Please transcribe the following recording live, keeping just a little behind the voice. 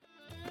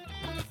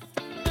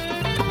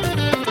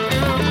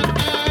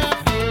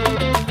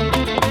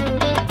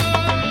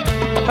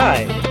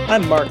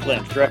I'm Mark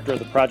Lynch, Director of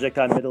the Project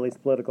on Middle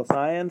East Political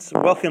Science.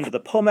 Welcome to the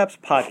POMEPS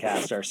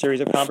podcast, our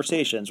series of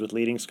conversations with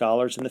leading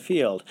scholars in the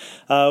field.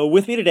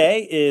 With me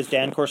today is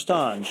Dan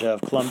Korstange of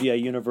Columbia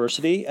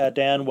University.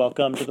 Dan,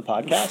 welcome to the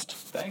podcast.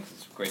 Thanks.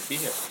 It's great to be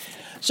here.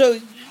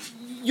 So,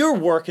 your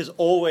work has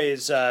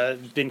always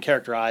been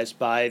characterized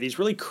by these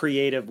really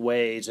creative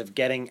ways of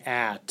getting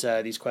at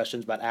these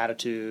questions about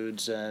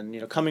attitudes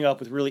and coming up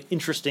with really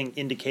interesting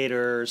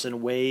indicators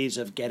and ways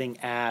of getting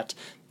at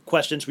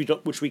questions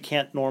which we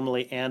can't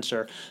normally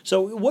answer.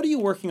 So what are you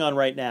working on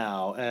right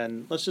now?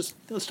 And let's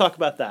talk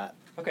about that.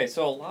 Okay,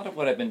 so a lot of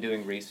what I've been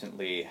doing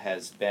recently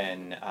has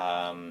been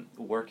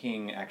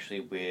working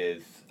actually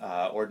with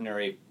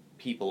ordinary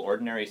people,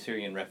 ordinary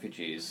Syrian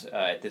refugees,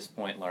 at this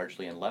point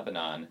largely in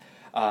Lebanon,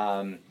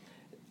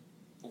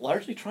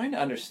 largely trying to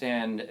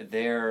understand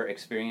their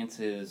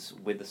experiences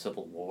with the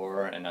Civil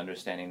War and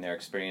understanding their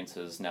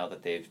experiences now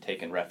that they've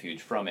taken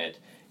refuge from it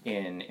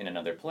in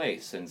another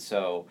place. And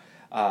so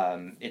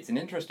it's an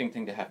interesting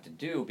thing to have to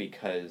do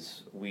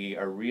because we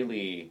are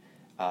really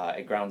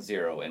at ground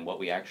zero in what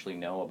we actually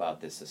know about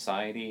this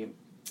society,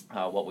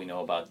 what we know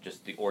about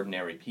just the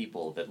ordinary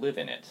people that live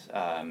in it.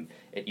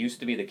 It used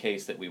to be the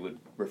case that we would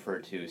refer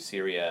to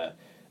Syria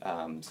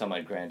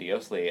somewhat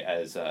grandiosely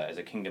as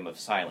a kingdom of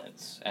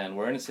silence. And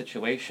we're in a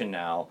situation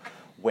now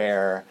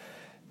where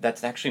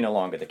that's actually no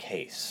longer the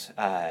case.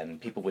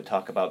 People would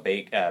talk about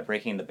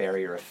breaking the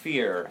barrier of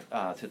fear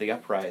through the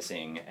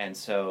uprising, and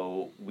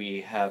so we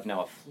have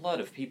now a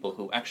flood of people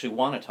who actually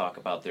want to talk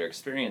about their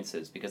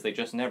experiences because they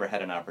just never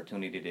had an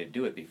opportunity to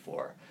do it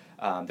before.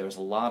 There was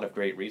a lot of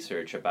great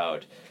research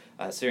about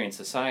Syrian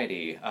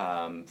society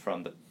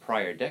from the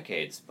prior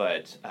decades,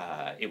 but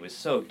it was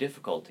so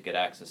difficult to get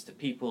access to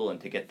people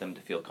and to get them to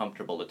feel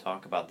comfortable to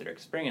talk about their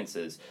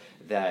experiences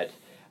that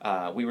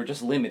we were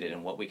just limited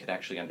in what we could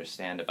actually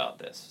understand about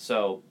this.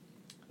 So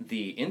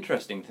the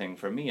interesting thing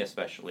for me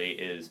especially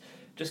is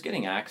just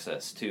getting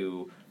access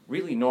to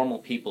really normal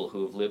people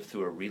who have lived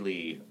through a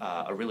really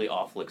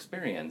awful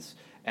experience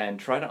and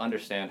try to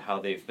understand how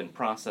they've been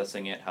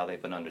processing it, how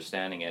they've been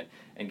understanding it,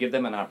 and give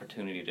them an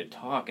opportunity to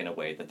talk in a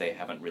way that they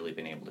haven't really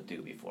been able to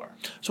do before.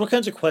 So what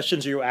kinds of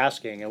questions are you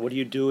asking, and what are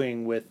you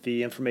doing with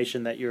the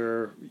information that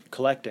you're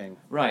collecting?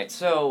 Right.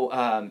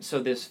 So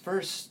so this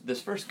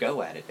first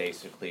go at it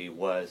basically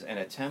was an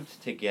attempt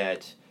to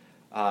get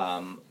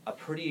a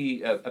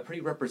pretty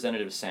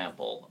representative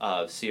sample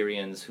of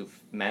Syrians who've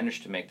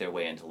managed to make their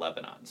way into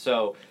Lebanon.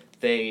 So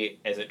they,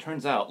 as it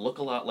turns out, look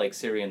a lot like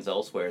Syrians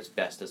elsewhere as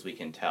best as we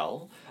can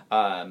tell.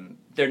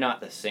 They're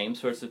not the same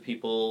sorts of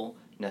people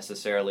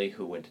necessarily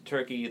who went to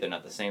Turkey. They're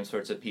not the same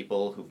sorts of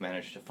people who've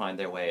managed to find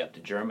their way up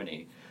to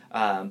Germany.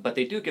 But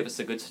they do give us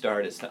a good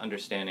start as to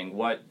understanding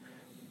what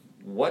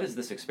is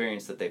this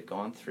experience that they've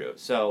gone through.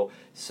 So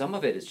some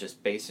of it is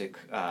just basic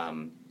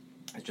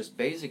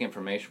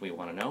information we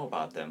want to know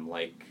about them,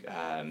 like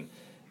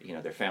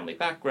their family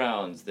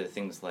backgrounds, the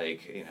things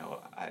like,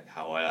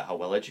 how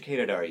well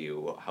educated are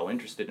you, how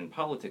interested in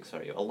politics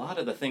are you. A lot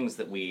of the things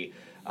that we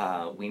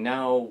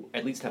now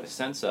at least have a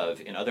sense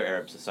of in other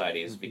Arab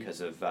societies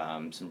because of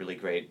some really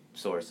great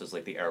sources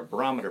like the Arab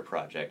Barometer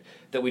Project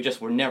that we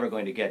just were never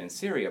going to get in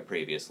Syria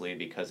previously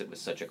because it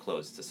was such a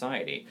closed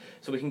society.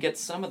 So we can get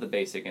some of the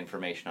basic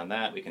information on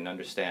that. We can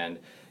understand,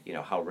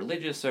 how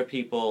religious are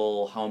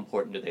people, how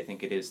important do they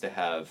think it is to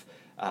have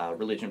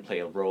religion play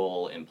a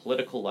role in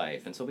political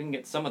life, and so we can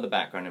get some of the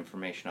background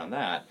information on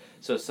that.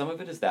 So some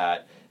of it is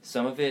that,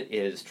 some of it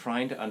is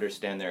trying to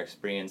understand their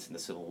experience in the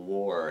Civil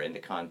War in the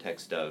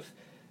context of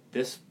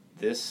this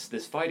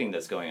fighting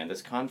that's going on,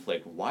 this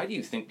conflict. Why do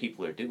you think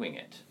people are doing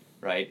it,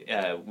 right?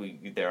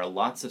 There are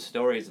lots of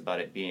stories about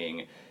it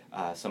being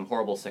some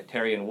horrible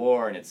sectarian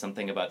war, and it's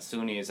something about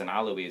Sunnis and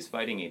Alawis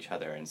fighting each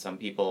other, and some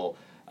people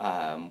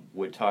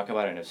would talk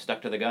about it and have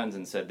stuck to the guns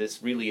and said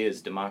this really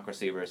is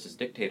democracy versus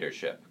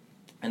dictatorship.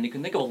 And you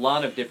can think of a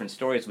lot of different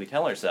stories we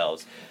tell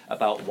ourselves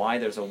about why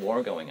there's a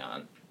war going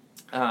on.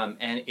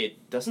 And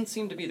it doesn't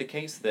seem to be the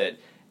case that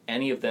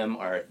any of them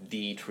are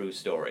the true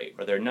story,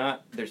 or there's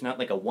not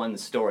like a one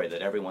story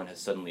that everyone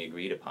has suddenly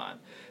agreed upon.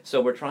 So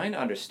we're trying to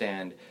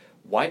understand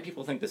why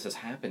people think this is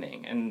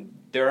happening, and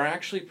there are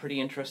actually pretty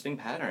interesting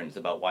patterns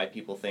about why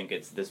people think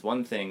it's this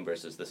one thing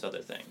versus this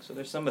other thing. So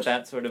there's some of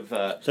that sort of.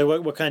 So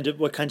what kinds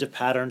of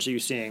patterns are you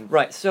seeing?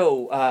 Right.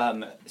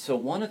 So so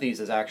one of these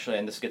is actually,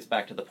 and this gets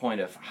back to the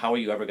point of how are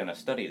you ever going to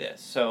study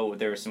this? So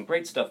there was some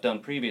great stuff done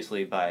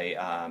previously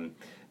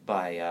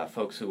by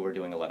folks who were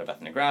doing a lot of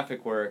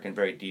ethnographic work and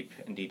very deep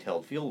and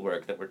detailed field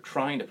work that were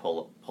trying to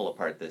pull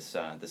apart this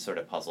sort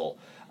of puzzle.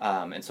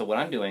 And so what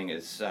I'm doing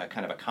is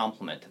kind of a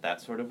complement to that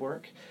sort of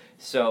work.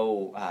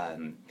 So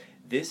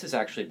this is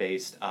actually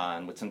based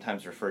on what's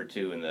sometimes referred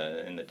to in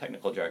the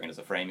technical jargon as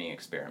a framing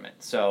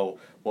experiment. So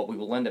what we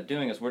will end up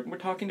doing is we're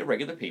talking to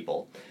regular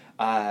people,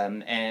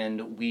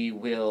 and we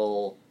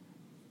will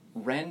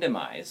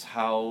randomize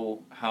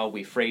how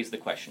we phrase the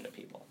question to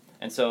people.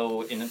 And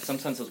so in some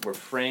senses, we're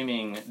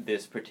framing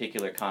this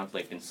particular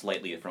conflict in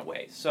slightly different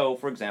ways. So,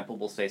 for example,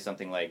 we'll say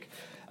something like,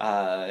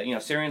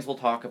 Syrians will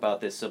talk about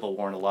this civil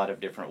war in a lot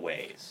of different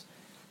ways.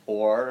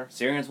 Or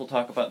Syrians will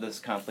talk about this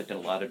conflict in a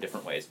lot of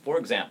different ways. For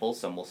example,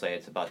 some will say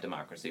it's about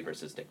democracy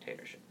versus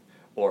dictatorship.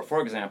 Or, for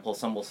example,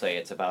 some will say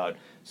it's about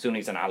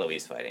Sunnis and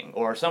Alawis fighting.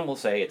 Or some will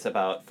say it's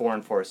about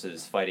foreign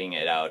forces fighting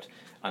it out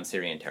on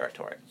Syrian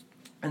territory.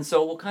 And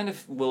so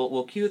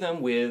we'll cue them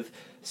with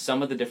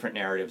some of the different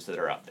narratives that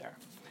are out there.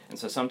 And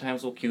so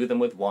sometimes we'll cue them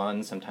with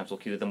one, sometimes we'll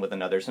cue them with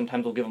another,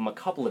 sometimes we'll give them a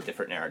couple of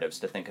different narratives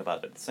to think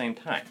about at the same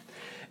time.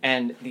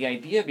 And the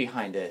idea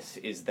behind this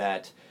is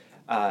that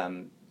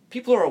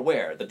people are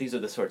aware that these are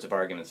the sorts of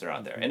arguments that are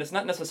out there. And it's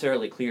not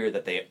necessarily clear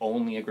that they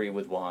only agree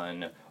with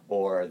one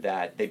or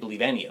that they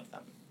believe any of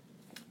them.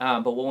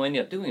 But what we end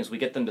up doing is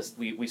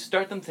we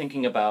start them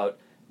thinking about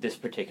this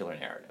particular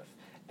narrative.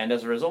 And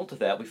as a result of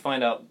that, we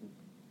find out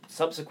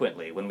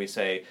subsequently when we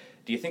say,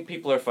 do you think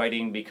people are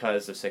fighting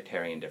because of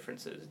sectarian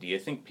differences? Do you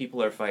think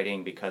people are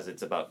fighting because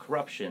it's about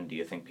corruption? Do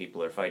you think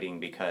people are fighting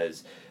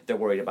because they're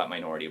worried about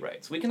minority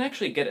rights? We can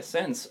actually get a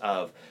sense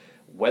of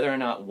whether or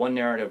not one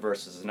narrative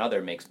versus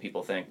another makes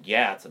people think,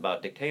 yeah, it's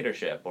about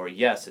dictatorship, or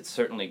yes, it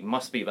certainly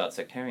must be about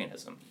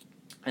sectarianism.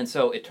 And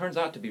so it turns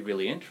out to be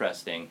really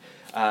interesting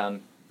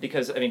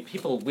because, I mean,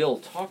 people will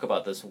talk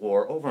about this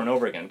war over and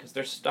over again because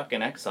they're stuck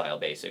in exile,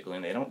 basically,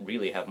 and they don't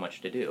really have much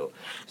to do.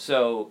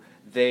 So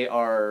they're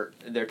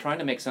trying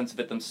to make sense of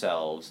it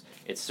themselves.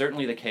 It's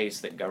certainly the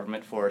case that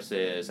government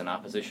forces and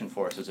opposition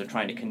forces are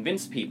trying to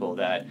convince people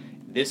that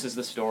this is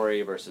the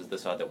story versus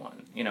this other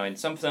one. You know, in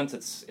some sense,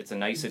 it's a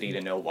nicety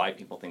to know why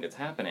people think it's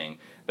happening,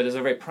 but there's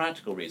a very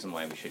practical reason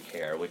why we should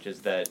care, which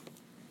is that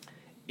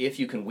if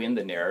you can win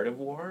the narrative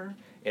war,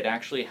 it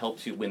actually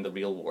helps you win the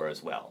real war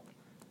as well.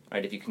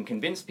 Right? If you can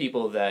convince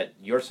people that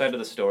your side of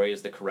the story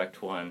is the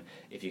correct one,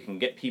 if you can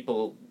get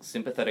people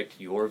sympathetic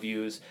to your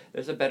views,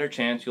 there's a better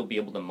chance you'll be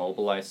able to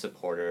mobilize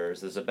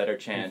supporters. There's a better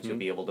chance you'll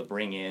be able to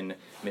bring in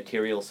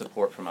material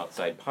support from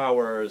outside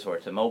powers or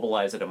to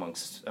mobilize it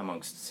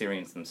amongst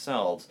Syrians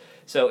themselves.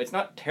 So it's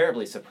not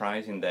terribly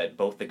surprising that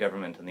both the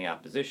government and the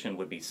opposition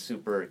would be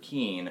super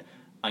keen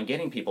on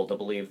getting people to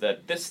believe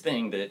that this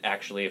thing that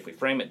actually, if we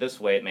frame it this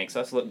way, it makes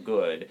us look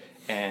good,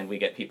 and we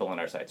get people on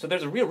our side. So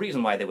there's a real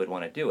reason why they would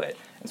want to do it.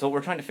 And so what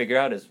we're trying to figure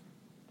out is,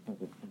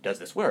 does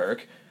this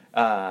work?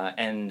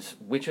 And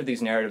which of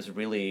these narratives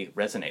really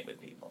resonate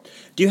with people?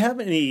 Do you have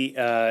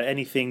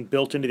anything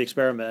built into the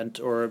experiment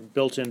or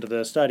built into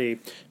the study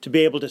to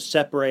be able to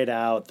separate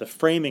out the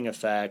framing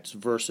effects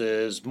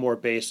versus more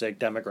basic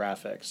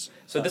demographics?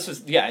 So this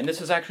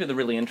is actually the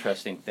really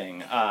interesting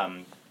thing.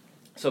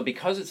 So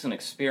because it's an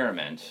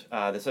experiment,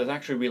 this is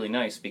actually really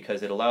nice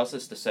because it allows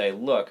us to say,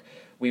 look,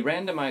 we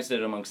randomized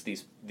it amongst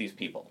these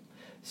people.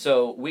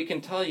 So we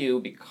can tell you,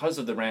 because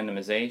of the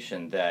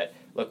randomization, that,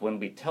 look, when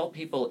we tell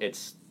people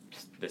it's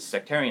this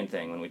sectarian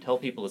thing, when we tell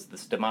people it's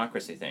this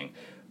democracy thing,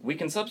 we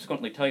can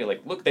subsequently tell you,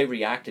 like, look, they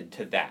reacted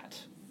to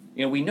that.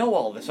 You know, we know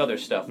all this other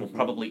stuff will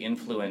probably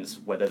influence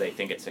whether they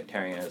think it's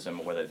sectarianism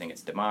or whether they think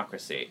it's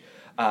democracy.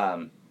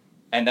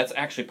 And that's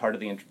actually part of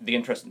the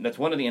interest. That's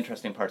one of the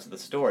interesting parts of the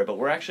story. But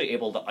we're actually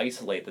able to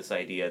isolate this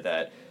idea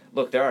that,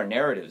 look, there are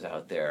narratives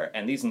out there,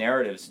 and these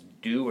narratives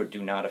do or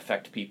do not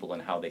affect people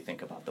in how they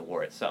think about the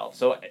war itself.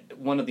 So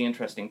one of the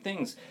interesting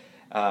things,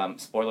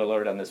 spoiler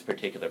alert on this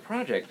particular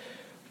project,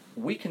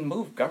 we can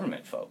move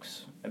government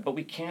folks, but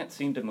we can't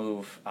seem to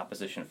move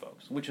opposition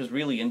folks, which is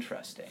really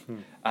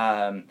interesting.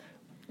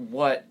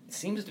 What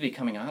seems to be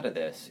coming out of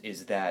this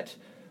is that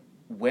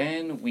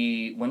when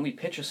we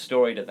pitch a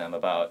story to them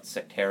about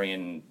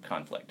sectarian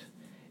conflict,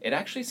 it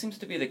actually seems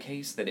to be the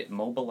case that it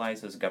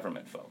mobilizes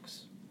government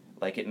folks.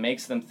 Like, it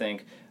makes them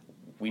think,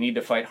 we need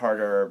to fight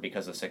harder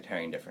because of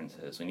sectarian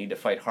differences. We need to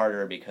fight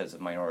harder because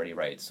of minority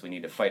rights. We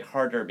need to fight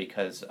harder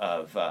because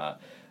of a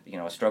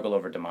struggle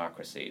over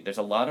democracy. There's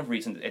a lot of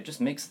reasons. It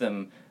just makes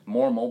them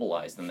more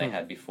mobilized than they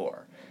had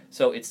before.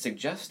 So it's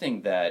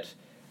suggesting that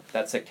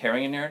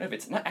sectarian narrative,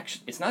 it's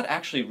not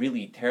actually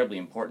really terribly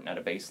important at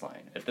a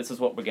baseline. This is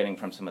what we're getting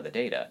from some of the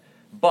data.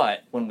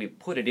 But when we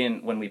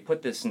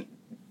put this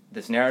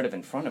narrative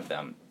in front of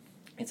them,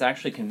 it's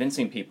actually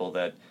convincing people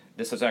that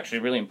this is actually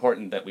really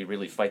important, that we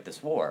really fight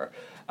this war.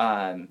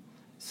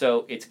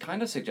 So it's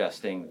kind of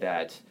suggesting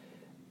that,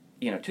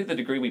 to the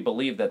degree we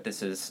believe that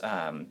this is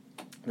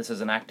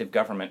an active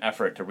government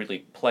effort to really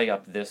play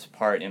up this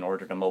part in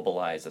order to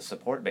mobilize a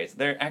support base,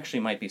 there actually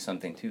might be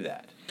something to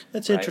that.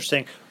 That's right?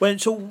 Interesting.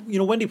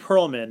 Wendy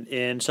Perlman,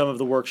 in some of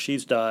the work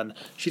she's done,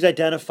 she's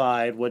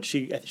identified what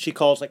she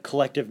calls like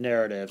collective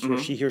narratives, where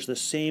she hears the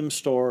same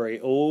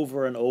story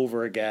over and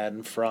over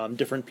again from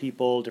different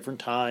people, different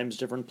times,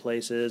 different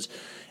places,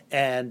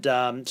 and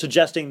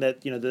suggesting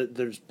that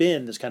there's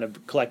been this kind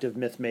of collective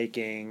myth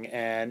making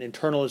and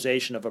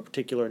internalization of a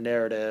particular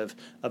narrative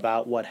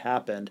about what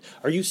happened.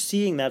 Are you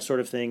seeing that sort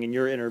of thing in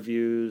your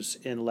interviews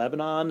in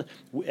Lebanon?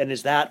 And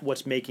is that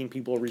what's making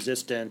people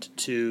resistant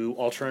to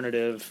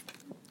alternative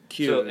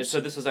cues?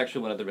 So this is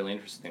actually one of the really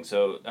interesting things.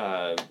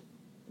 So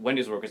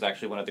Wendy's work is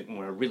actually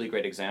a really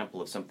great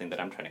example of something that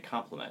I'm trying to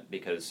complement,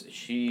 because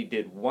she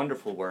did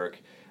wonderful work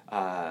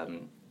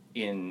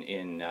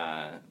in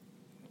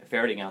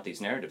ferreting out these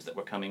narratives that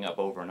were coming up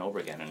over and over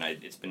again. And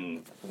it's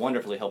been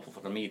wonderfully helpful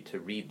for me to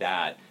read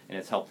that, and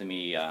it's helped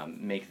me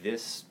make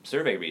this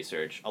survey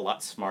research a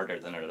lot smarter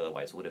than it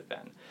otherwise would have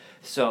been.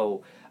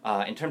 So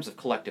in terms of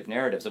collective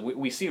narratives,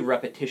 we see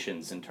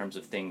repetitions in terms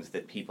of things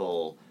that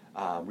people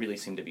really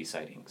seem to be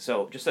citing.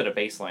 So just at a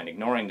baseline,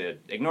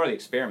 ignore the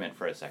experiment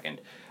for a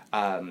second,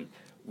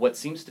 what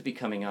seems to be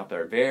coming up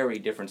are very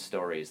different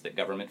stories that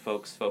government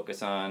folks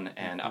focus on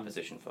and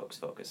opposition folks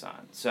focus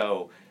on.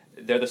 So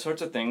they're the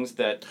sorts of things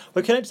that...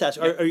 But can I just ask,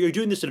 are you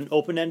doing this in an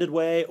open-ended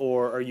way,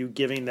 or are you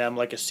giving them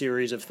like a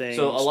series of things?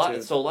 So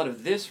a lot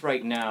of this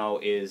right now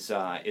is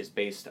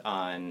based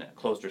on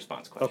closed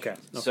response questions.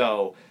 Okay.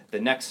 So the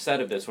next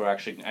set of this,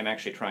 I'm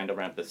actually trying to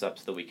ramp this up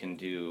so that we can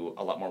do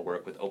a lot more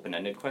work with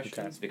open-ended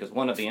questions. Because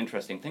one of the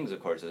interesting things, of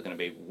course, is going to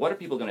be, what are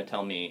people going to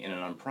tell me in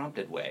an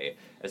unprompted way,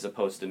 as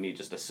opposed to me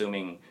just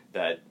assuming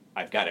that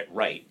I've got it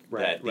right,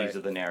 that these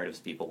are the narratives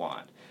people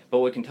want. But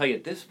what we can tell you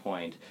at this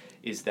point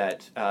is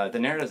that the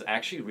narratives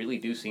actually really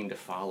do seem to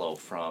follow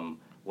from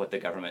what the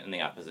government and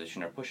the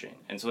opposition are pushing.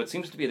 And so it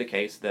seems to be the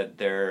case that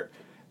their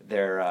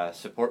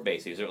support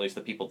bases, or at least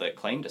the people that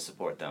claim to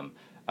support them,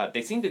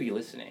 they seem to be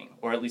listening,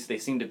 or at least they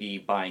seem to be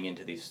buying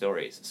into these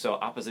stories. So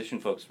opposition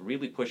folks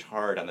really push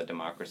hard on the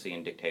democracy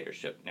and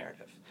dictatorship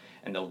narrative.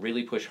 And they'll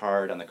really push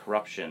hard on the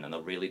corruption, and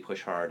they'll really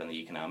push hard on the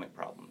economic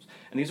problems.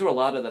 And these were a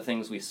lot of the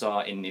things we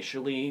saw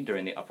initially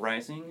during the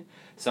uprising.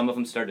 Some of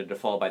them started to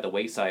fall by the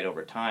wayside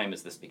over time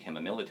as this became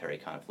a military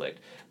conflict.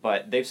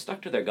 But they've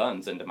stuck to their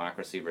guns in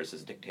democracy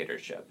versus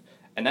dictatorship.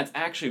 And that's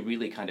actually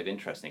really kind of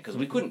interesting, because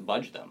we couldn't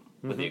budge them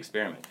with the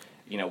experiment.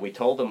 You know, we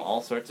told them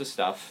all sorts of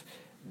stuff.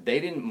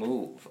 They didn't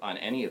move on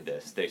any of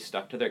this. They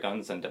stuck to their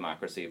guns on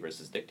democracy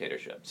versus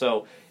dictatorship.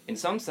 So in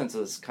some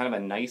senses, kind of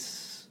a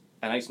nice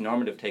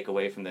normative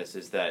takeaway from this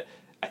is that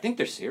I think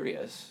they're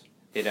serious,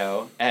 you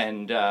know,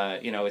 and,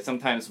 you know,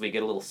 sometimes we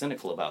get a little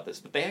cynical about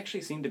this, but they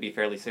actually seem to be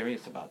fairly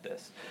serious about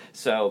this.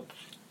 So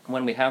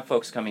when we have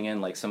folks coming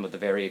in, like some of the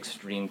very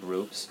extreme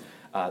groups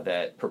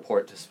that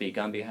purport to speak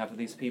on behalf of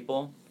these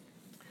people,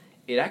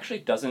 it actually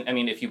doesn't, I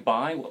mean, if you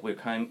buy what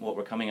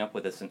we're coming up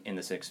with in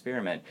this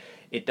experiment,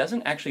 it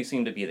doesn't actually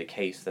seem to be the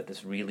case that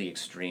this really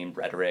extreme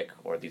rhetoric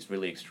or these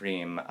really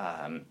extreme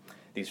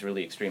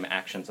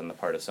actions on the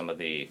part of some of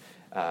the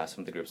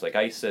groups like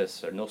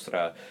ISIS or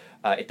Nusra,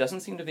 it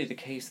doesn't seem to be the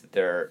case that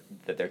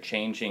they're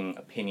changing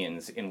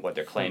opinions in what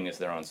they're claiming is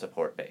their own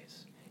support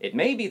base. It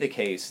may be the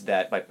case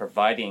that by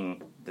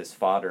providing this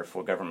fodder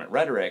for government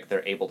rhetoric,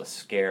 they're able to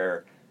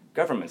scare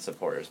government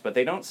supporters, but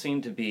they don't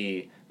seem to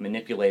be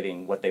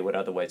manipulating what they would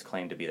otherwise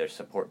claim to be their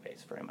support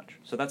base very much.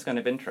 So that's kind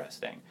of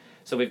interesting.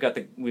 So we've got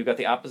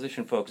the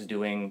opposition folks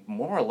doing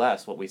more or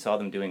less what we saw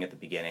them doing at the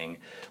beginning.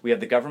 We have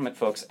the government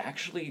folks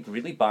actually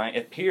really buying,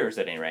 it appears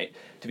at any rate,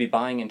 to be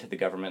buying into the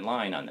government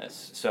line on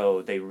this.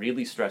 So they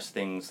really stress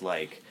things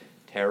like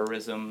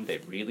terrorism. They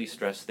really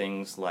stress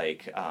things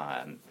like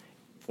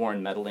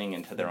foreign meddling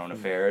into their own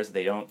affairs.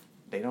 They don't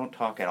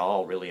talk at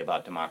all really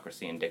about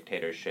democracy and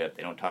dictatorship.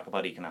 They don't talk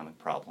about economic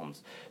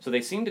problems. So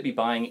they seem to be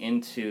buying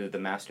into the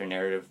master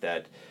narrative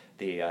that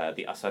the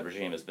Assad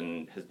regime has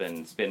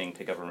been spinning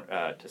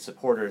to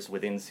supporters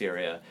within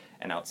Syria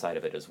and outside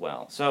of it as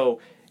well. So,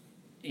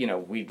 you know,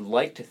 we'd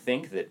like to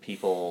think that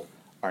people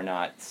are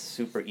not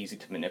super easy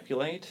to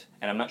manipulate,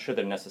 and I'm not sure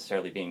they're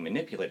necessarily being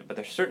manipulated, but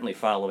they're certainly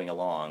following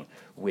along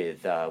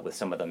with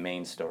some of the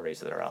main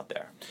stories that are out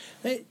there.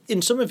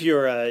 In some of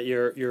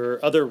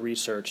your other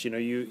research, you know,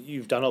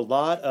 you've done a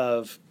lot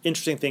of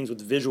interesting things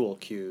with visual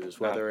cues,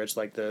 whether it's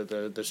like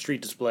the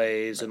street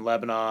displays in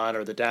Lebanon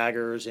or the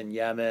daggers in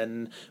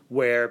Yemen,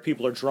 where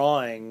people are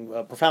drawing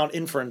profound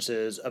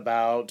inferences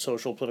about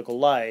social political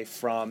life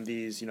from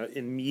these, you know,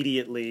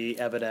 immediately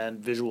evident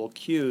visual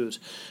cues.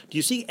 Do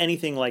you see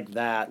anything like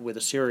that with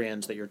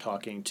Assyrians that you're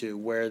talking to,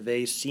 where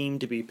they seem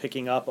to be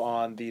picking up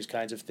on these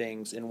kinds of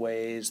things in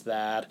ways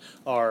that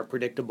are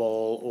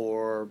predictable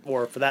or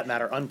for that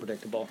matter,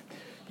 unpredictable?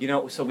 You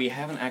know, so we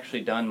haven't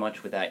actually done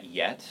much with that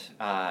yet.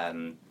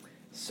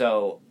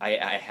 So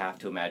I have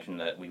to imagine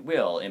that we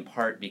will, in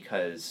part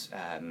because,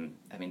 I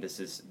mean, this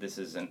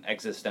is an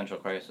existential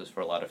crisis for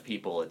a lot of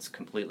people. It's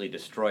completely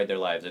destroyed their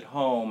lives at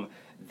home.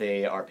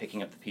 They are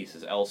picking up the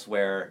pieces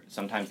elsewhere.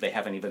 Sometimes they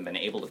haven't even been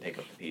able to pick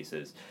up the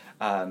pieces.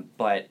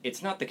 But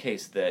it's not the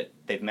case that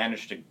they've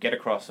managed to get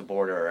across the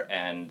border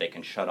and they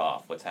can shut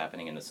off what's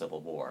happening in the Civil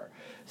War.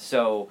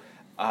 So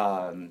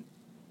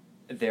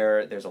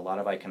there's a lot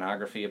of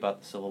iconography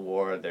about the Civil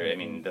War. I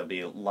mean, there'll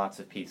be lots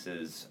of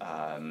pieces,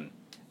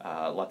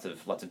 lots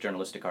of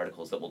journalistic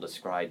articles that will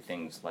describe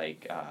things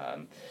like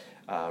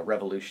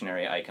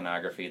revolutionary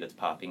iconography that's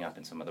popping up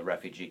in some of the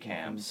refugee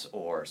camps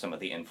or some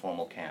of the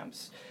informal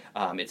camps.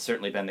 It's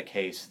certainly been the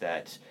case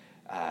that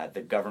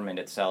the government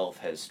itself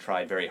has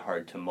tried very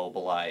hard to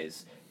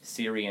mobilize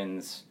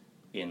Syrians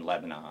in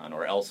Lebanon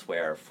or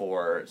elsewhere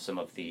for some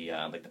of the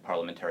like the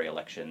parliamentary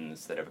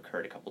elections that have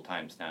occurred a couple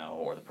times now,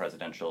 or the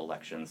presidential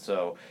elections.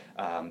 So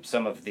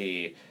some of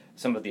the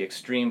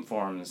extreme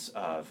forms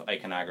of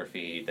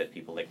iconography that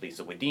people like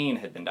Lisa Wedeen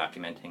had been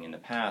documenting in the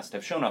past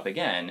have shown up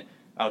again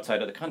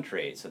outside of the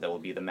country. So there will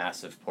be the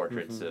massive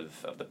portraits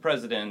of the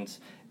president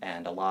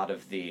and a lot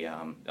of the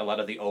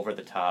over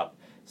the top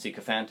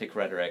sycophantic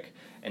rhetoric.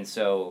 And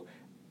so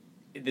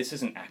this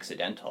isn't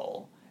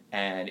accidental.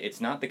 And it's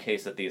not the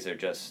case that these are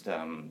just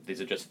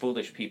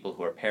foolish people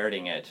who are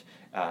parroting it.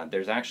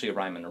 There's actually a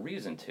rhyme and a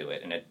reason to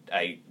it, and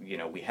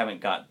we haven't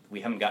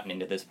gotten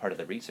into this part of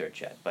the research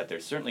yet. But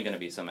there's certainly going to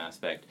be some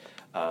aspect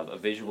of a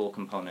visual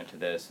component to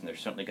this, and there's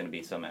certainly going to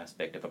be some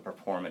aspect of a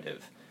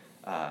performative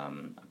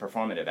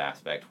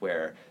aspect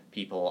where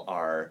people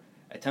are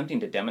attempting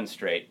to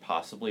demonstrate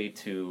possibly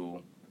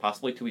to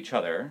each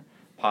other,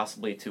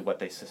 possibly to what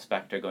they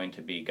suspect are going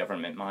to be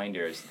government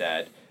minders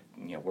that.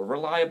 We're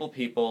reliable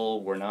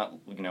people. We're not,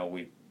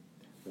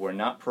 we're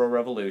not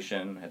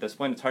pro-revolution. At this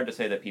point, it's hard to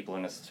say that people are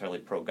necessarily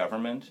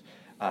pro-government.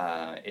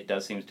 It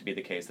does seem to be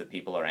the case that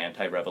people are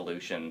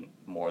anti-revolution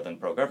more than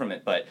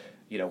pro-government. But,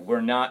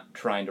 we're not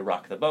trying to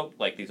rock the boat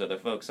like these other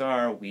folks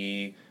are.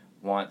 We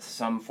want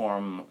some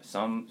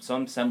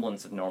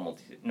semblance of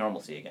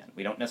normalcy again.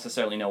 We don't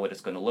necessarily know what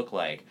it's going to look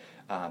like.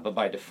 But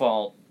by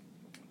default,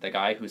 the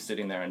guy who's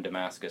sitting there in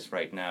Damascus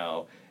right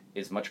now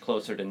is much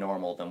closer to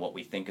normal than what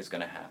we think is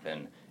going to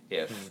happen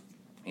if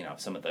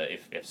some of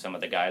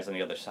the guys on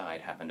the other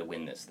side happen to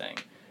win this thing.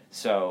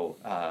 So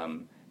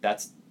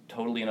that's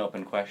totally an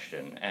open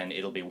question, and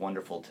it'll be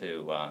wonderful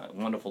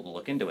to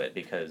look into it,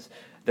 because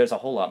there's a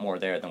whole lot more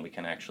there than we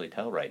can actually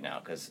tell right now.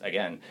 Because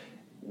again,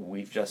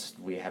 we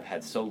have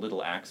had so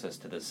little access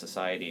to this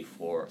society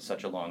for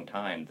such a long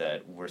time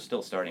that we're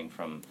still starting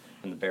from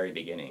the very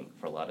beginning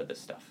for a lot of this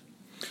stuff.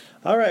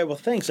 All right. Well,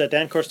 thanks.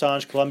 Dan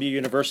Korstange, Columbia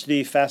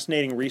University.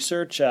 Fascinating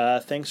research.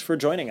 Thanks for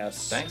joining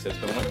us. Thanks. It's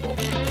been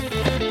wonderful.